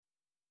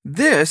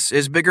This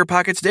is Bigger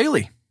Pockets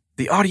Daily,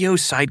 the audio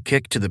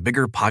sidekick to the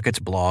Bigger Pockets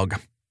blog.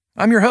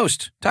 I'm your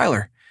host,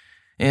 Tyler.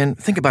 And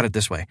think about it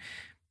this way.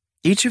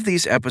 Each of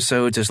these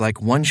episodes is like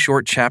one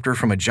short chapter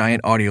from a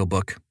giant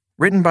audiobook,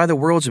 written by the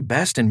world's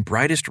best and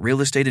brightest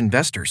real estate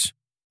investors.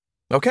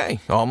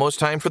 Okay, almost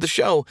time for the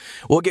show.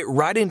 We'll get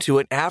right into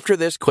it after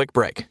this quick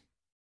break.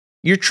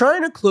 You're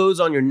trying to close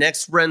on your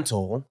next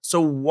rental, so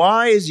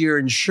why is your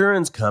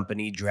insurance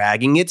company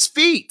dragging its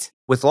feet?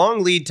 With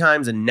long lead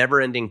times and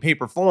never-ending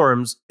paper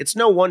forms, it's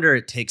no wonder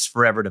it takes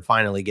forever to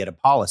finally get a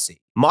policy.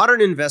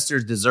 Modern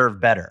investors deserve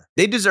better.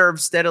 They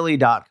deserve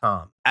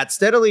Steadily.com. At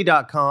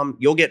Steadily.com,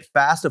 you'll get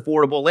fast,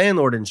 affordable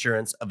landlord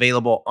insurance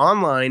available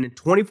online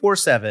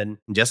 24/7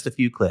 in just a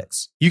few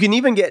clicks. You can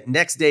even get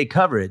next-day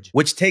coverage,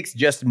 which takes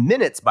just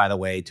minutes, by the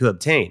way, to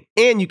obtain.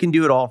 And you can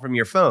do it all from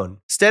your phone.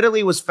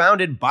 Steadily was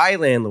founded by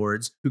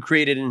landlords who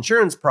created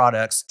insurance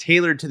products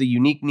tailored to the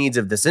unique needs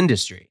of this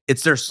industry.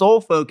 It's their sole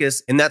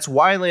focus, and that's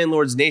why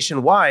landlords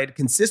nationwide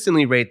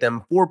consistently rate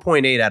them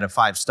 4.8 out of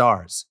 5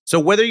 stars. So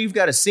whether you've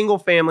got a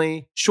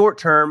single-family,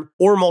 short-term,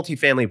 or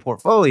multifamily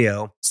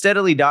portfolio,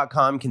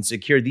 Steadily.com can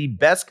secure the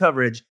best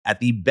coverage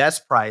at the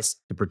best price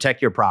to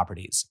protect your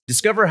properties.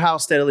 Discover how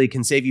Steadily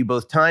can save you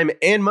both time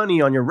and money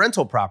on your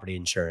rental property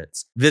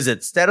insurance.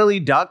 Visit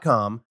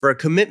Steadily.com for a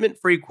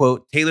commitment-free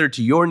quote tailored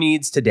to your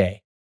needs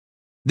today.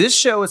 This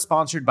show is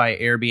sponsored by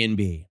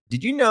Airbnb.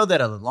 Did you know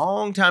that a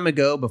long time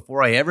ago,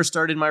 before I ever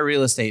started my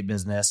real estate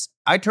business,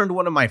 I turned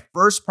one of my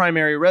first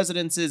primary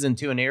residences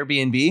into an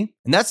Airbnb?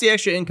 And that's the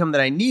extra income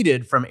that I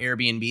needed from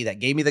Airbnb that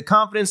gave me the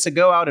confidence to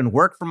go out and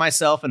work for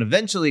myself and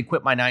eventually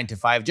quit my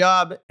 9-to-5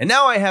 job. And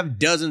now I have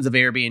dozens of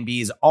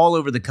Airbnbs all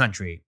over the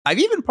country. I've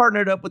even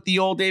partnered up with the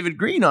old David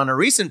Green on a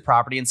recent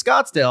property in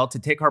Scottsdale to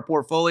take our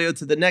portfolio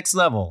to the next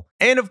level.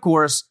 And of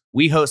course,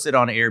 we host it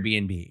on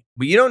Airbnb.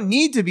 But you don't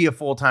need to be a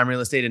full-time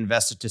real estate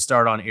investor to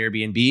start on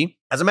Airbnb.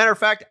 As a matter of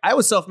fact, I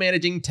was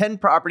self-managing 10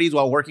 properties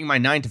while working my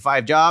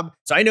 9-to-5 job,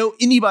 so I know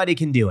anybody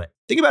can do it.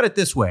 Think about it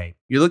this way.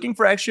 You're looking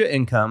for extra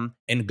income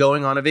and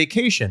going on a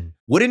vacation.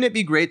 Wouldn't it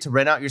be great to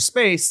rent out your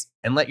space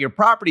and let your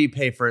property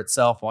pay for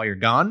itself while you're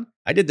gone?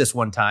 I did this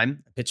one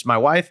time. I pitched my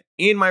wife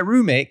and my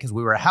roommate, because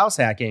we were house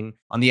hacking,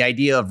 on the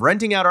idea of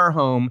renting out our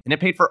home, and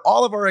it paid for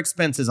all of our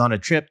expenses on a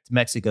trip to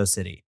Mexico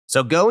City.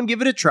 So go and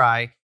give it a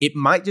try. It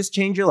might just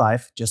change your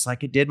life, just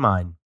like it did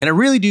mine. And I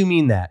really do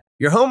mean that.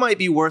 Your home might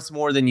be worth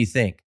more than you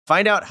think.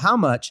 Find out how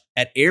much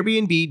at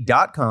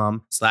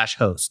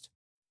airbnb.com/host.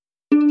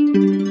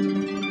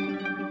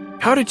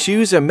 How to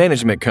Choose a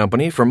Management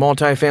Company for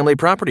Multifamily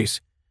Properties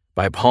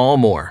by Paul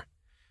Moore.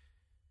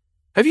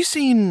 Have you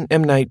seen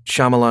M. Night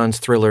Shyamalan's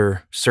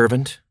thriller,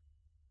 Servant?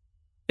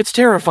 It's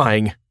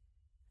terrifying.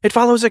 It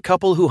follows a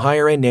couple who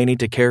hire a nanny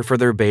to care for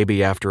their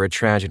baby after a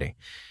tragedy.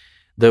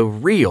 The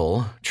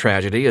real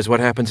tragedy is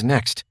what happens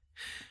next.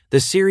 The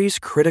series'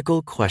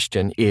 critical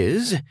question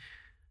is,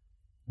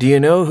 do you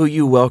know who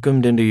you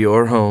welcomed into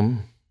your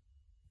home?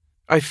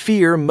 I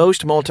fear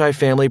most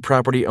multifamily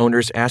property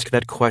owners ask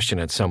that question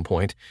at some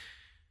point.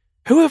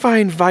 Who have I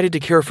invited to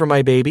care for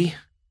my baby?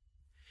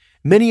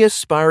 Many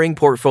aspiring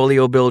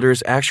portfolio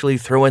builders actually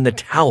throw in the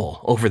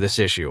towel over this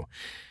issue.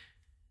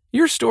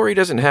 Your story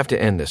doesn't have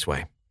to end this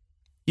way.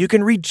 You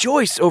can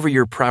rejoice over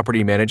your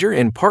property manager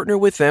and partner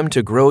with them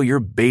to grow your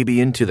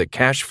baby into the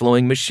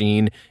cash-flowing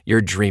machine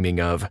you're dreaming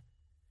of.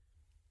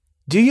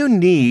 Do you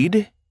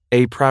need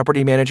a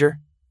property manager?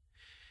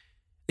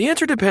 The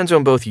answer depends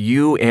on both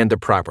you and the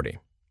property.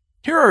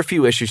 Here are a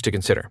few issues to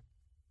consider.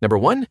 Number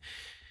 1,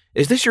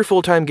 is this your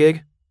full-time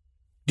gig?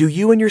 Do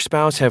you and your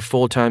spouse have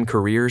full-time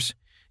careers?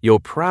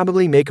 You'll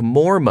probably make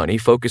more money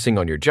focusing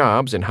on your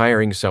jobs and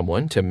hiring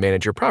someone to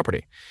manage your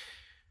property.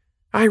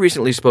 I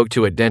recently spoke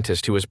to a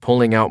dentist who was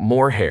pulling out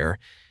more hair,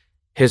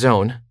 his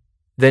own,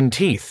 than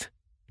teeth,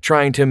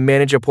 trying to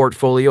manage a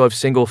portfolio of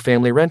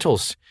single-family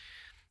rentals.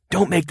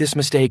 Don't make this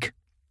mistake.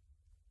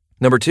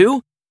 Number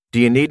 2, do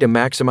you need to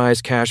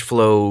maximize cash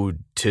flow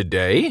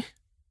today?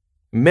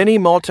 Many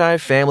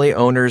multifamily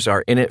owners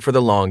are in it for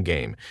the long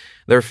game.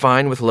 They're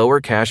fine with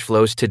lower cash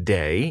flows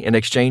today in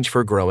exchange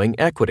for growing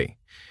equity.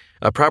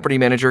 A property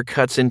manager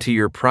cuts into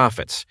your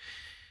profits.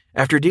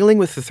 After dealing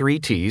with the 3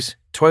 T's,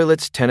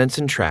 toilets, tenants,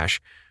 and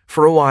trash,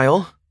 for a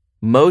while,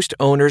 most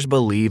owners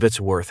believe it's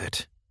worth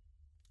it.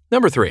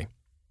 Number 3,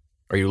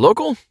 are you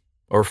local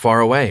or far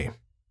away?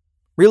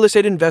 Real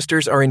estate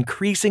investors are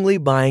increasingly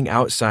buying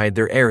outside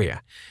their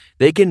area.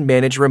 They can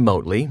manage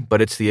remotely,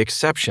 but it's the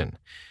exception.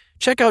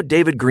 Check out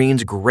David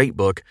Green's great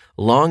book,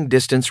 Long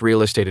Distance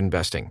Real Estate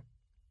Investing.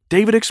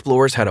 David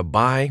explores how to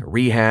buy,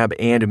 rehab,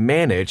 and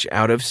manage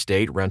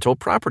out-of-state rental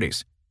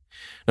properties.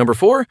 Number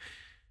 4,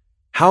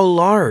 how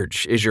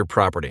large is your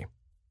property?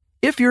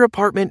 If your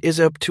apartment is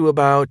up to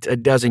about a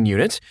dozen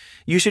units,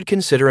 you should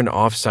consider an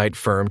off-site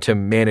firm to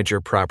manage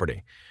your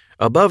property.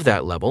 Above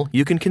that level,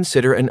 you can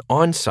consider an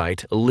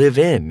on-site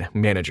live-in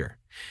manager.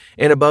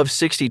 And above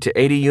 60 to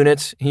 80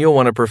 units, you'll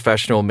want a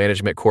professional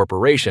management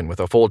corporation with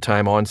a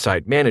full-time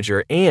on-site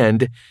manager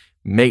and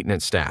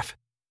maintenance staff.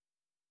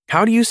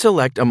 How do you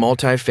select a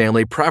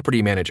multifamily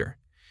property manager?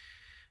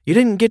 You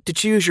didn't get to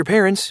choose your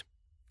parents,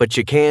 but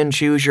you can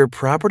choose your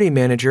property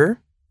manager.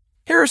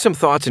 Here are some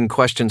thoughts and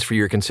questions for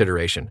your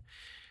consideration.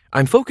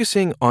 I'm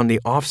focusing on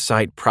the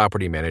off-site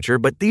property manager,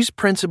 but these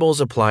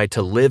principles apply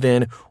to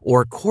live-in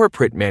or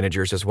corporate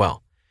managers as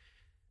well.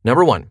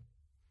 Number 1,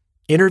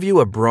 interview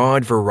a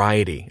broad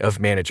variety of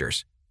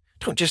managers.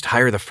 Don't just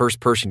hire the first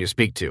person you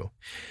speak to.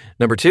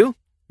 Number 2,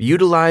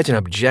 utilize an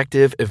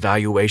objective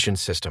evaluation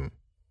system.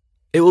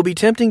 It will be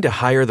tempting to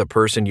hire the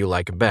person you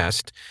like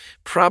best,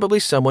 probably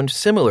someone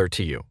similar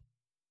to you.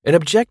 An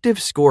objective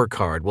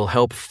scorecard will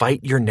help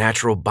fight your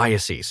natural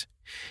biases.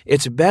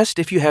 It's best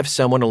if you have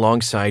someone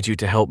alongside you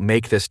to help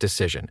make this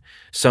decision,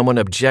 someone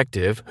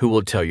objective who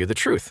will tell you the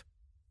truth.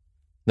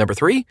 Number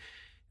 3,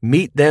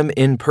 meet them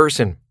in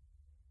person.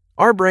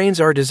 Our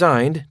brains are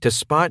designed to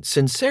spot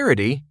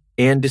sincerity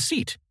and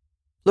deceit.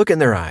 Look in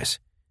their eyes.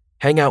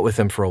 Hang out with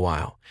them for a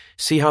while.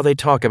 See how they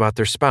talk about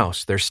their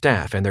spouse, their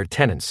staff, and their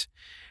tenants.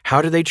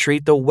 How do they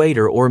treat the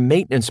waiter or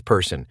maintenance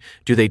person?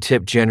 Do they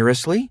tip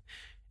generously?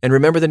 And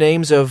remember the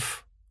names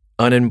of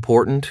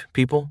unimportant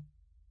people?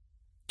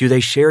 Do they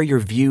share your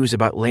views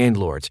about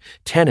landlords,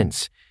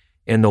 tenants,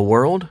 and the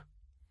world?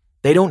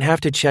 They don't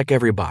have to check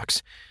every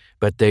box,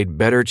 but they'd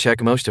better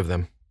check most of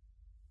them.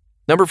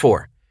 Number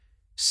 4,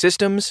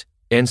 systems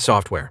and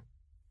software.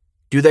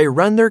 Do they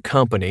run their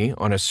company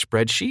on a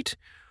spreadsheet?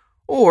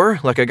 Or,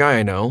 like a guy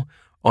I know,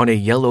 on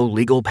a yellow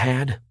legal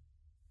pad?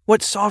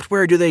 What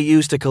software do they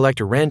use to collect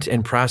rent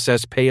and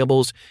process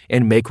payables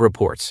and make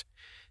reports?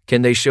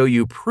 Can they show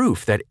you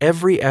proof that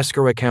every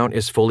escrow account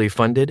is fully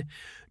funded?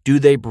 Do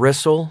they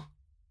bristle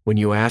when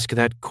you ask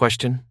that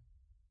question?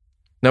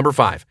 Number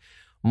 5,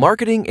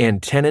 marketing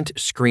and tenant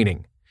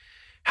screening.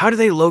 How do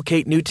they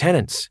locate new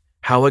tenants?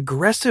 How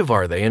aggressive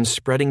are they in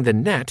spreading the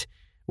net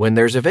when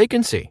there's a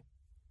vacancy?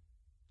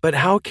 But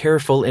how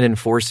careful in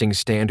enforcing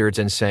standards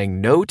and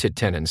saying no to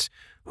tenants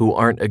who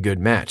aren't a good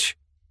match?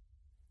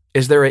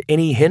 Is there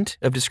any hint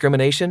of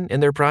discrimination in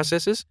their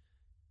processes?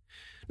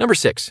 Number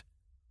 6,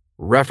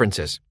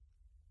 references.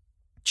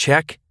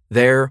 Check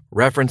their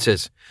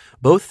references,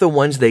 both the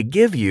ones they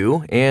give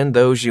you and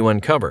those you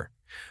uncover.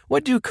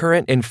 What do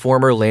current and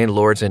former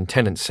landlords and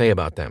tenants say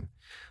about them?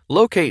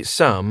 Locate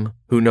some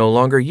who no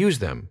longer use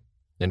them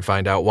and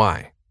find out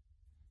why.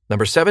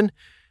 Number 7,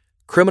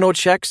 criminal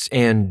checks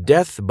and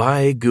death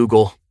by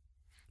Google.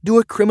 Do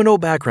a criminal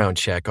background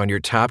check on your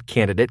top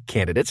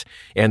candidates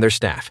and their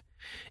staff.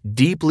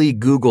 Deeply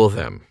Google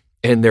them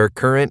and their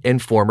current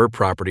and former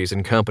properties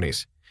and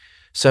companies.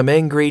 Some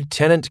angry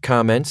tenant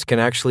comments can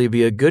actually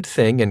be a good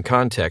thing in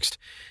context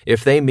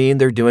if they mean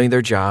they're doing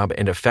their job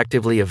and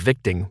effectively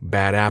evicting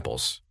bad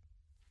apples.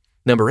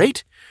 Number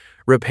 8,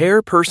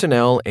 repair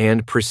personnel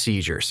and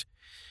procedures.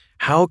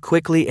 How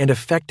quickly and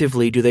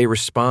effectively do they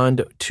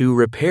respond to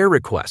repair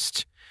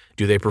requests?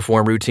 Do they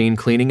perform routine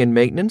cleaning and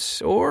maintenance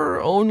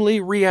or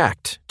only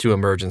react to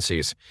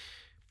emergencies?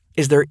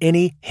 Is there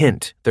any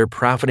hint they're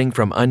profiting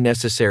from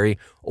unnecessary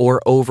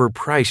or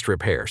overpriced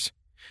repairs?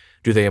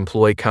 Do they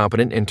employ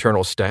competent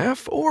internal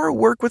staff or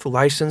work with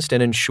licensed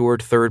and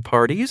insured third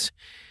parties?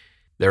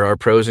 There are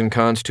pros and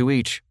cons to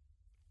each.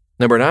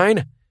 Number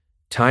 9,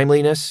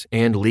 timeliness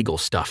and legal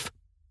stuff.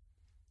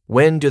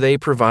 When do they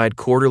provide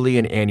quarterly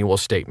and annual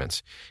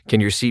statements?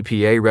 Can your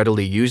CPA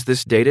readily use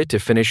this data to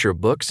finish your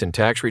books and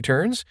tax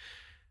returns?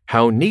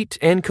 How neat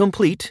and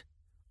complete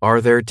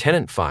are their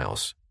tenant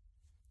files?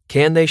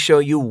 Can they show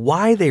you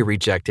why they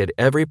rejected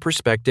every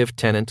prospective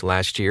tenant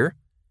last year?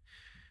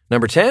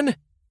 Number 10,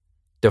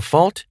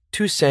 default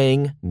to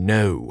saying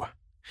no.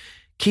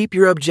 Keep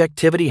your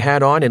objectivity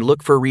hat on and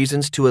look for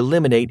reasons to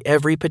eliminate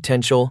every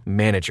potential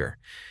manager.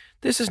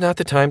 This is not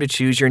the time to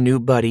choose your new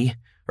buddy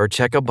or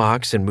check a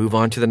box and move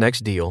on to the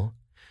next deal.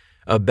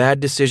 A bad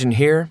decision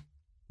here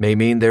may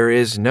mean there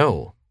is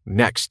no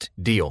next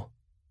deal.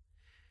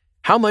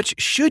 How much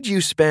should you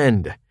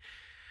spend?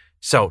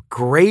 So,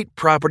 great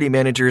property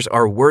managers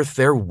are worth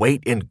their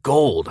weight in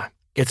gold.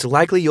 It's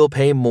likely you'll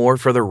pay more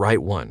for the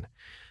right one.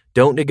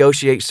 Don't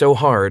negotiate so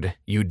hard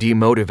you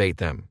demotivate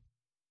them.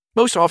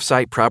 Most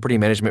off-site property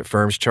management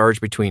firms charge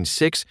between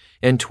 6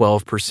 and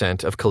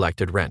 12% of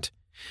collected rent.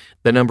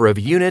 The number of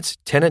units,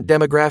 tenant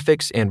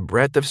demographics, and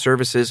breadth of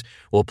services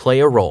will play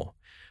a role.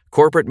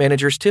 Corporate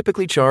managers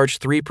typically charge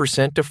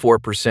 3% to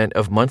 4%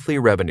 of monthly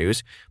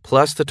revenues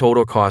plus the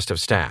total cost of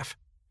staff.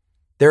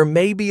 There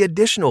may be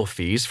additional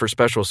fees for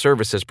special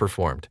services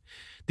performed.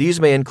 These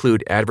may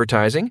include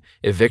advertising,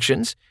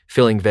 evictions,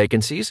 filling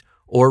vacancies,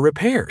 or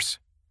repairs.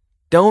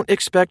 Don't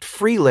expect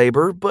free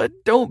labor, but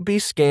don't be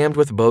scammed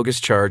with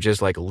bogus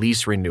charges like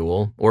lease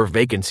renewal or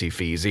vacancy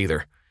fees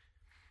either.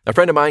 A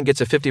friend of mine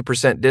gets a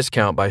 50%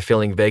 discount by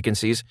filling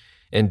vacancies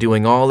and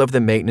doing all of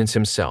the maintenance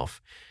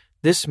himself.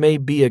 This may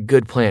be a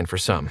good plan for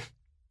some.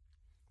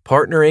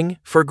 Partnering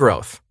for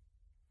growth.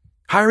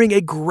 Hiring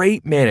a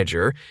great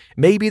manager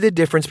may be the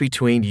difference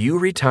between you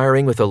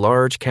retiring with a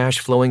large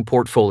cash-flowing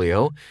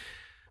portfolio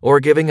or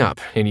giving up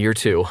in year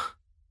 2.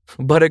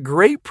 But a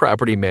great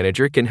property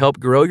manager can help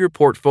grow your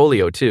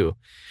portfolio too.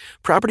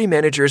 Property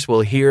managers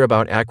will hear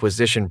about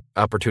acquisition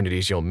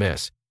opportunities you'll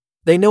miss.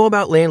 They know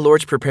about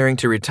landlords preparing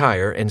to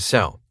retire and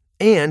sell,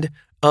 and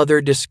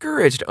other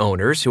discouraged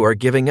owners who are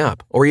giving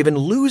up or even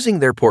losing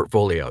their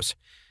portfolios.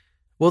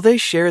 Will they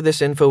share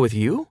this info with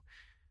you?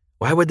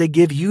 Why would they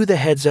give you the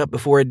heads up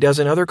before a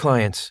dozen other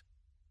clients?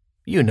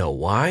 You know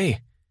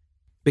why.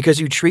 Because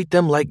you treat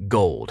them like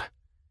gold.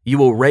 You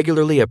will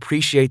regularly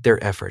appreciate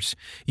their efforts.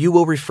 You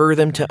will refer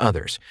them to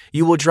others.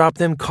 You will drop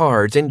them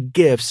cards and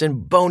gifts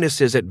and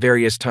bonuses at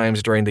various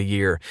times during the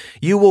year.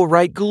 You will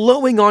write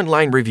glowing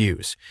online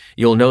reviews.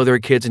 You'll know their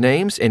kids'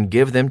 names and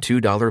give them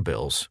 $2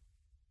 bills.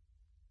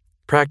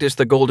 Practice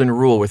the golden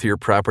rule with your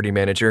property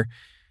manager,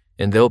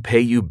 and they'll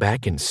pay you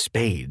back in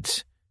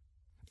spades.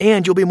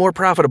 And you'll be more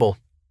profitable,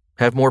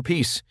 have more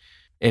peace,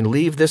 and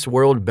leave this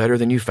world better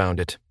than you found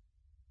it.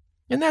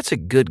 And that's a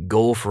good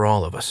goal for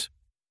all of us.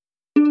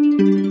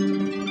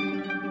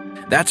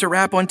 That's a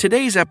wrap on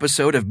today's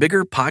episode of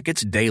Bigger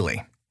Pockets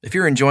Daily. If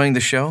you're enjoying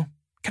the show,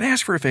 can I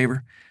ask for a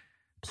favor?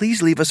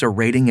 Please leave us a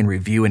rating and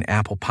review in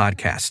Apple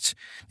Podcasts.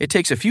 It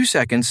takes a few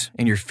seconds,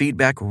 and your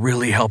feedback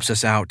really helps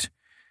us out.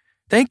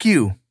 Thank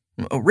you.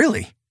 Oh,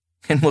 really?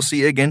 And we'll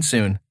see you again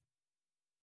soon.